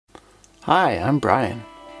Hi, I'm Brian.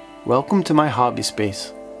 Welcome to my hobby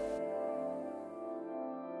space.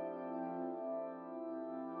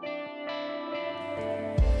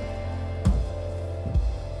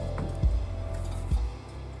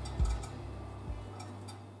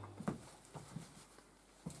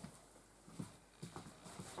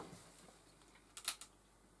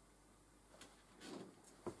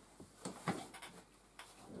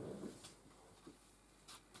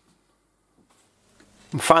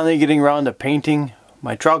 I'm finally getting around to painting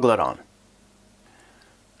my Troglodon.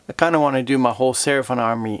 I kind of want to do my whole Seraphon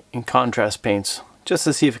army in contrast paints, just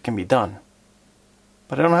to see if it can be done.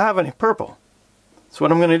 But I don't have any purple. So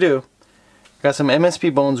what I'm going to do, I got some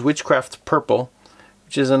MSP Bones Witchcraft Purple,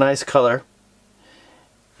 which is a nice color.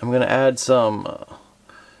 I'm going to add some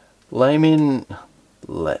lemon,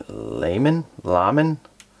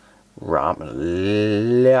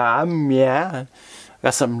 yeah.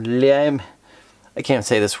 Got some lime. I can't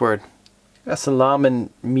say this word. Got some lemon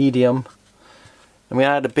medium. I'm gonna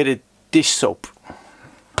add a bit of dish soap.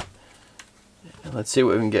 Let's see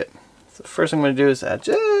what we can get. So first I'm gonna do is add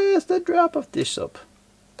just a drop of dish soap.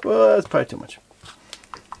 Well, that's probably too much.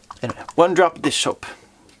 Anyway, 1 drop of dish soap.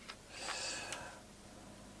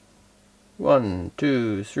 1,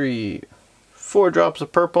 2, 3, 4 drops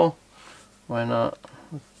of purple. Why not?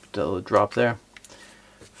 Put a drop there.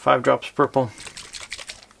 5 drops of purple.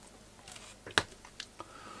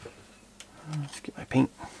 Let's get my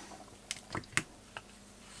paint.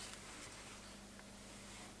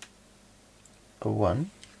 A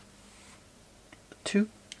 1, 2,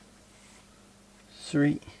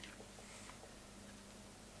 3,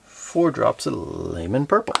 4 drops of lemon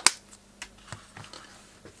purple.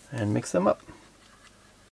 And mix them up.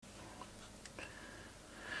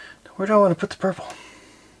 Now where do I want to put the purple?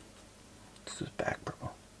 This is back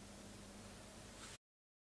purple.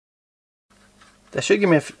 That should give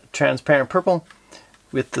me a transparent purple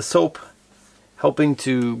with the soap helping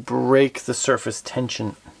to break the surface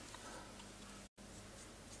tension.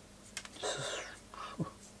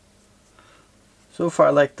 So far I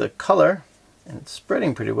like the color and it's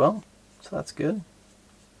spreading pretty well, so that's good.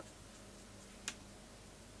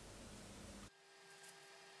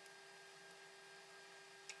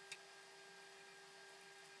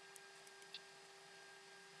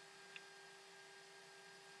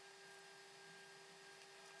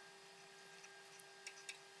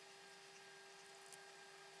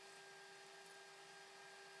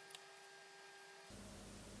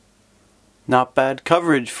 Not bad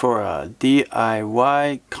coverage for a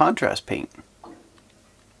DIY contrast paint.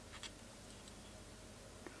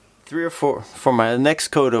 3 or 4 for my next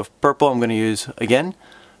coat of purple. I'm going to use again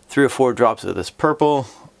 3 or 4 drops of this purple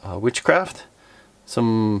Witchcraft,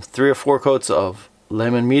 some 3 or 4 coats of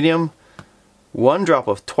lemon medium, 1 drop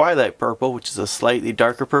of twilight purple, which is a slightly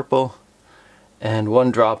darker purple, and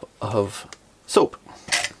 1 drop of soap.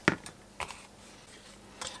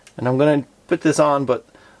 And I'm going to put this on, but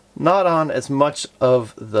not on as much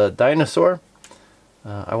of the dinosaur.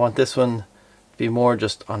 I want this one to be more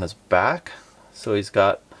just on his back, so he's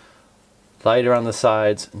got lighter on the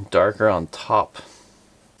sides and darker on top.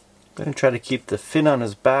 I'm going to try to keep the fin on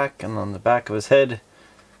his back and on the back of his head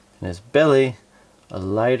and his belly a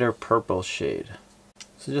lighter purple shade.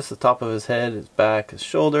 So just the top of his head, his back, his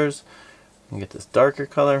shoulders, and get this darker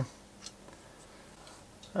color.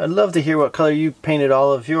 I'd love to hear what color you painted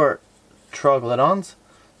all of your Troglodons.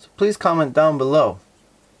 So please comment down below.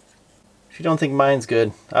 If you don't think mine's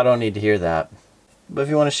good, I don't need to hear that. But if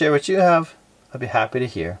you want to share what you have, I'd be happy to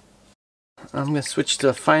hear. I'm going to switch to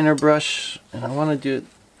a finer brush, and I want to do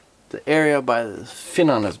the area by the fin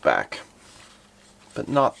on his back, but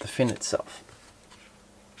not the fin itself.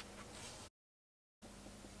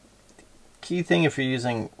 Key thing if you're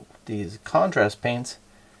using these contrast paints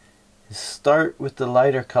is start with the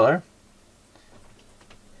lighter color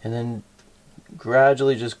and then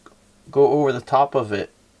gradually just go over the top of it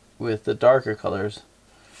with the darker colors,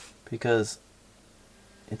 because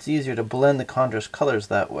it's easier to blend the contrast colors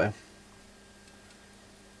that way.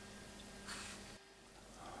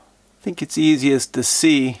 I think it's easiest to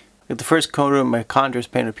see at the first coat of my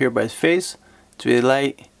contrast paint up here by his face. It's really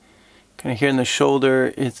light. Kind of here in the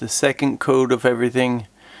shoulder is the second coat of everything,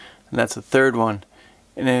 and that's the third one.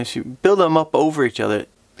 And as you build them up over each other,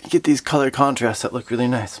 you get these color contrasts that look really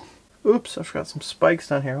nice. Oops, I forgot some spikes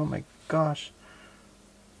down here. Oh my gosh.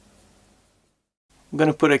 I'm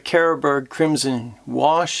going to put a Carroburg Crimson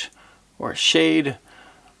wash or shade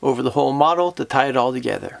over the whole model to tie it all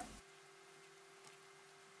together.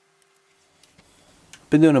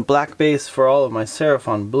 Been doing a black base for all of my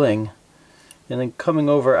Seraphon bling, and then coming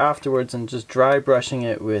over afterwards and just dry brushing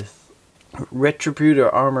it with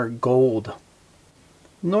Retributor Armor Gold.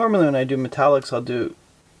 Normally when I do metallics I'll do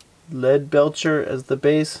Lead Belcher as the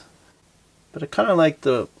base, but I kind of like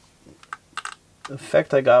the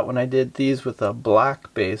effect I got when I did these with a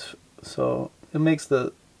black base, so it makes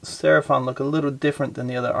the Seraphon look a little different than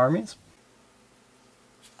the other armies.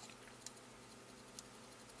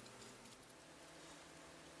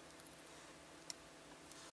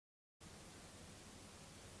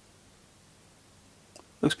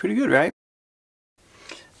 Looks pretty good, right?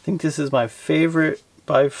 I think this is my favorite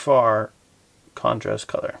by far contrast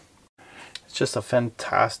color. It's just a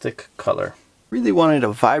fantastic color. Really wanted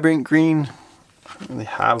a vibrant green. I don't really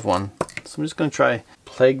have one, so I'm just going to try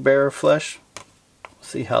Plague Bearer Flesh.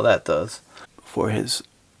 See how that does for his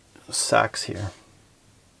sacks here.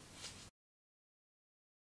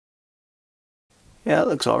 Yeah, it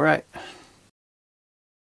looks alright.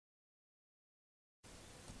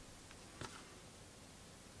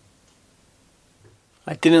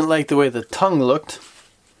 I didn't like the way the tongue looked,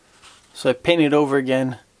 so I painted over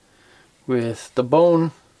again with the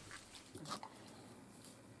bone.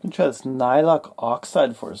 I'm going to try this Nylock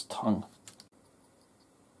Oxide for his tongue.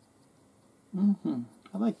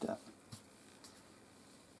 I like that.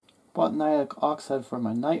 Bought Nylock Oxide for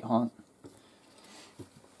my Night Haunt,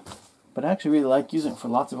 but I actually really like using it for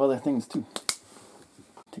lots of other things too.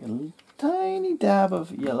 Take a tiny dab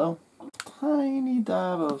of yellow, tiny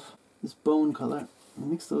dab of this bone color, and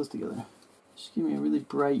mix those together. Just give me a really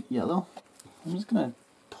bright yellow. I'm just going to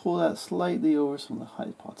pull that slightly over some of the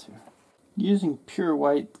high spots here. Using pure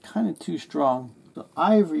white, kind of too strong. The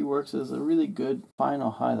ivory works as a really good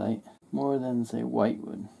final highlight, more than say white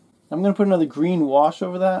would. I'm going to put another green wash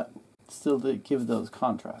over that, still to give those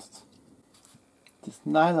contrasts. This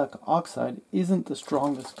Nylock Oxide isn't the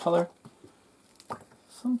strongest color.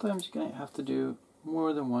 Sometimes you're going to have to do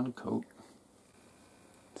more than one coat.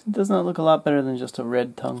 Doesn't that look a lot better than just a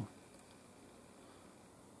red tongue?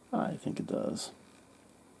 I think it does.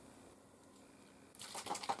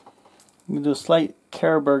 I'm going to do a slight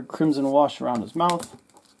Carroburg Crimson wash around his mouth.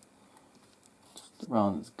 Just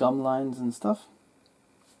around his gum lines and stuff.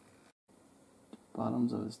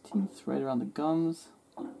 Bottoms of his teeth, right around the gums.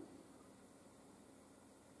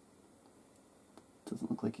 Doesn't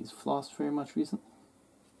look like he's flossed very much recently.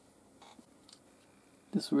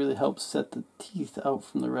 This really helps set the teeth out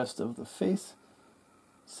from the rest of the face.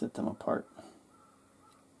 Set them apart.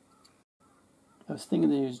 I was thinking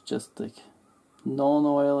to use just like Nuln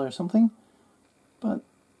Oil or something, but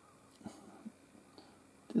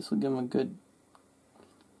this will give him a good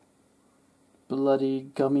bloody,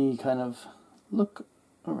 gummy kind of look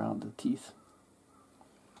around the teeth.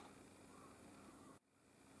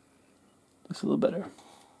 Looks a little better.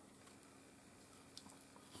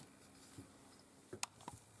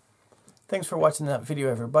 Thanks for watching that video,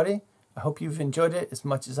 everybody. I hope you've enjoyed it as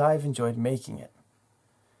much as I've enjoyed making it.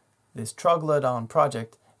 This Troglodon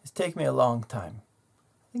project has taken me a long time.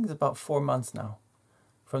 I think it's about 4 months now.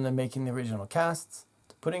 From the making the original casts,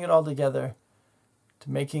 to putting it all together, to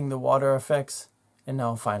making the water effects, and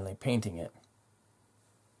now finally painting it.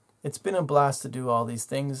 It's been a blast to do all these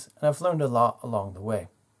things, and I've learned a lot along the way.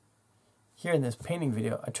 Here in this painting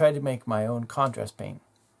video, I tried to make my own contrast paint,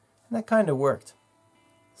 and that kind of worked.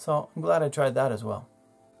 So I'm glad I tried that as well.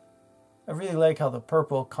 I really like how the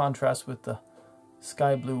purple contrasts with the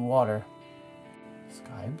sky blue water.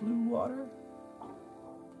 Sky blue water?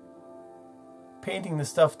 Painting the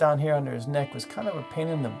stuff down here under his neck was kind of a pain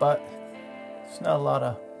in the butt. There's not a lot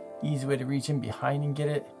of easy way to reach in behind and get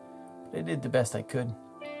it, but I did the best I could.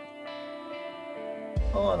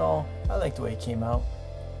 All in all, I like the way it came out.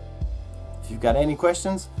 If you've got any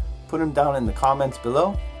questions, put them down in the comments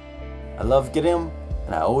below. I love getting them,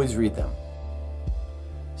 and I always read them.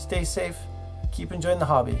 Stay safe, keep enjoying the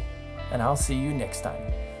hobby, and I'll see you next time.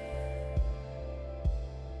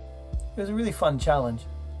 It was a really fun challenge,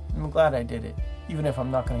 and I'm glad I did it, even if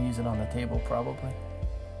I'm not going to use it on the table probably.